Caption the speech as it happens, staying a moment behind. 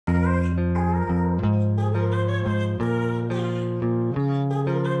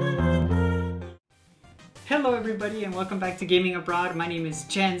Hello everybody and welcome back to Gaming Abroad. My name is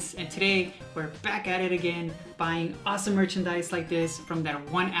Jens and today we're back at it again buying awesome merchandise like this from that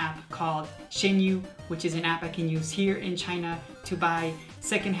one app called Shenyu, which is an app I can use here in China to buy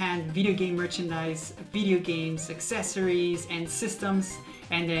secondhand video game merchandise, video games, accessories, and systems,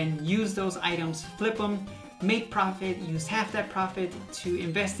 and then use those items, flip them, make profit, use half that profit to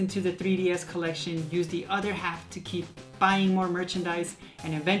invest into the 3DS collection, use the other half to keep buying more merchandise,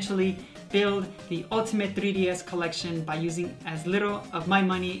 and eventually build the ultimate 3DS collection by using as little of my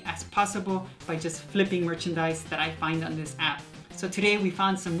money as possible by just flipping merchandise that I find on this app. So today we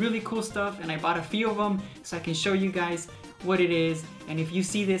found some really cool stuff and I bought a few of them so I can show you guys what it is. And if you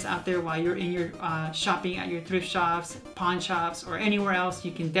see this out there while you're in your shopping at your thrift shops, pawn shops, or anywhere else,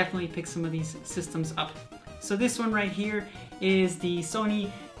 you can definitely pick some of these systems up. So this one right here is the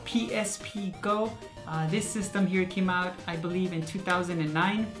Sony PSP Go. This system here came out, I believe, in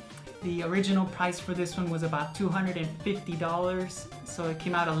 2009. The original price for this one was about $250, so it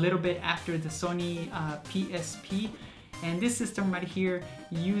came out a little bit after the Sony PSP. And this system right here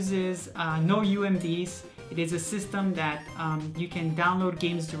uses no UMDs. It is a system that you can download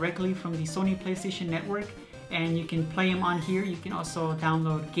games directly from the Sony PlayStation Network, and you can play them on here. You can also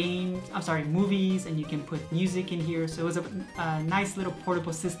download movies, and you can put music in here. So it was a nice little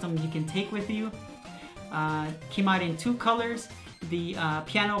portable system you can take with you. Came out in two colors. The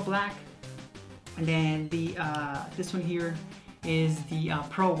piano black, and then the this one here is the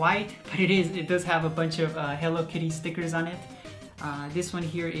Pro white, but it does have a bunch of Hello Kitty stickers on it. This one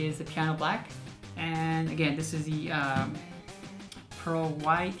here is the piano black, and again this is the Pro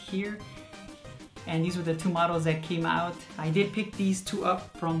white here. And these were the two models that came out. I did pick these two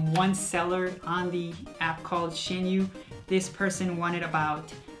up from one seller on the app called Shenyu. This person wanted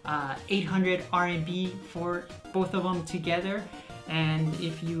about 800 RMB for both of them together. And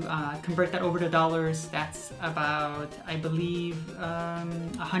if you convert that over to dollars, that's about, I believe,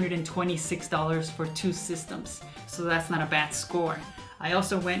 $126 for two systems. So that's not a bad score. I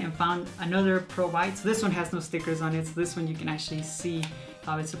also went and found another Pro White. So this one has no stickers on it. So this one you can actually see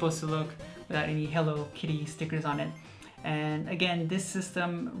how it's supposed to look without any Hello Kitty stickers on it. And again, this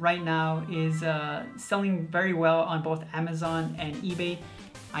system right now is selling very well on both Amazon and eBay.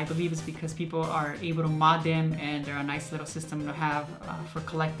 I believe it's because people are able to mod them and they're a nice little system to have for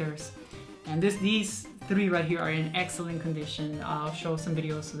collectors. And these three right here are in excellent condition. I'll show some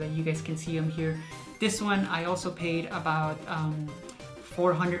videos so that you guys can see them here. This one I also paid about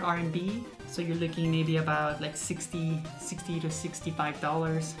 400 RMB, so you're looking maybe about like $60 to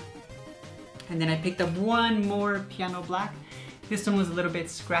 $65. And then I picked up one more piano black. This one was a little bit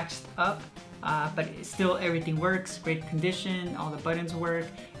scratched up, but still everything works, great condition, all the buttons work.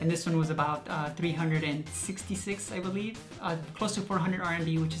 And this one was about 366, I believe, close to 400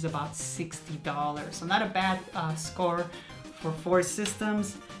 RMB, which is about $60. So not a bad score for four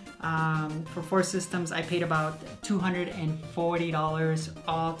systems. For four systems, I paid about $240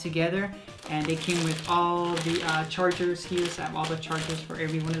 all together. And they came with all the chargers here, so I have all the chargers for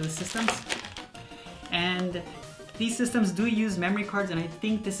every one of the systems. And these systems do use memory cards, and I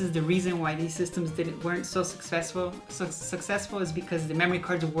think this is the reason why these systems weren't so successful. Is because the memory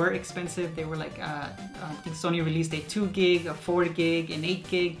cards were expensive. They were like, I think Sony released a 2 gig, a 4 gig, an 8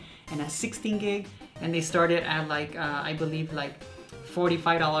 gig, and a 16 gig. And they started at like, I believe like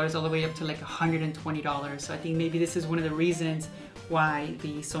 $45 all the way up to like $120. So I think maybe this is one of the reasons why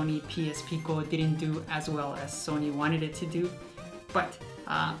the Sony PSP Go didn't do as well as Sony wanted it to do. But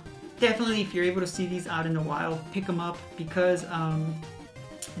definitely, if you're able to see these out in the wild, pick them up, because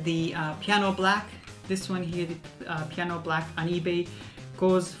the piano black, this one here, the piano black on eBay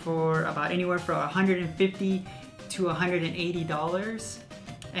goes for about anywhere from $150 to $180,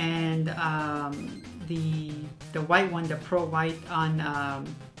 and the white one, the Pro White on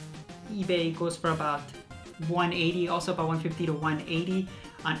eBay goes for about $180, also about $150 to $180.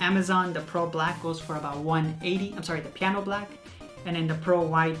 On Amazon, the Pro Black goes for about $180. I'm sorry, the piano black. And then the Pro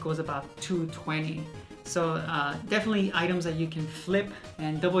White goes about $220. So definitely items that you can flip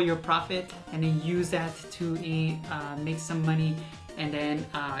and double your profit, and then use that to make some money, and then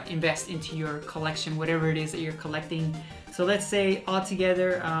invest into your collection, whatever it is that you're collecting. So let's say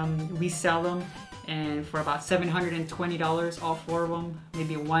altogether we sell them, and for about $720, all four of them,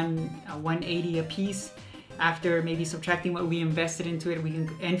 maybe $180 a piece. After maybe subtracting what we invested into it,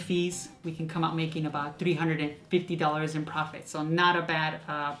 and fees, we can come out making about $350 in profit. So not a bad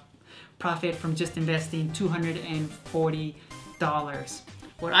profit from just investing $240.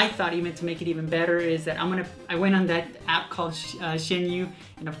 what I thought even to make it even better is that I went on that app called Shenyu,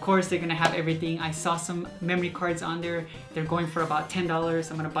 and of course they're gonna have everything. I saw some memory cards on there. They're going for about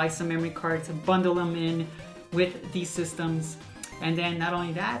 $10. I'm gonna buy some memory cards and bundle them in with these systems. And then not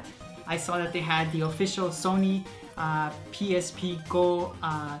only that, I saw that they had the official Sony PSP Go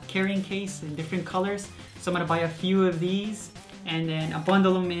carrying case in different colors. So I'm gonna buy a few of these and then I'll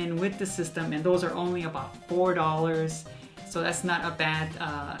bundle them in with the system, and those are only about $4. So that's not a bad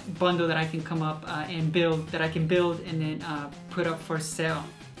bundle that I can come up and build, and then put up for sale.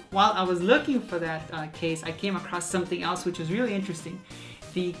 While I was looking for that case, I came across something else which was really interesting.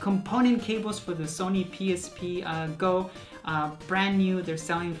 The component cables for the Sony PSP Go, brand new, they're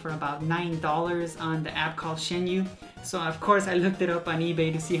selling for about $9 on the app called Shenyu. So of course I looked it up on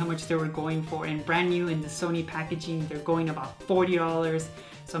eBay to see how much they were going for, and brand new in the Sony packaging, they're going about $40.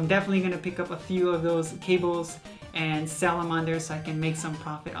 So I'm definitely gonna pick up a few of those cables and sell them on there so I can make some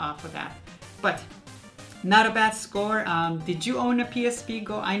profit off of that. But not a bad score. Did you own a PSP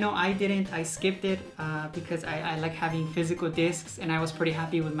Go? I know I didn't. I skipped it because I like having physical discs, and I was pretty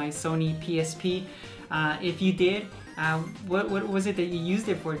happy with my Sony PSP. If you did, what was it that you used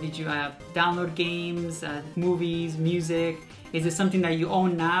it for? Did you download games, movies, music? Is it something that you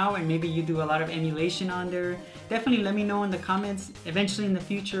own now and maybe you do a lot of emulation on there? Definitely let me know in the comments. Eventually in the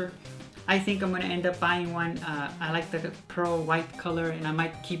future, I think I'm going to end up buying one. I like the pearl white color, and I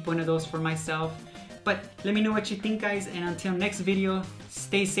might keep one of those for myself. But let me know what you think, guys, and until next video,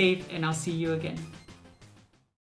 stay safe and I'll see you again.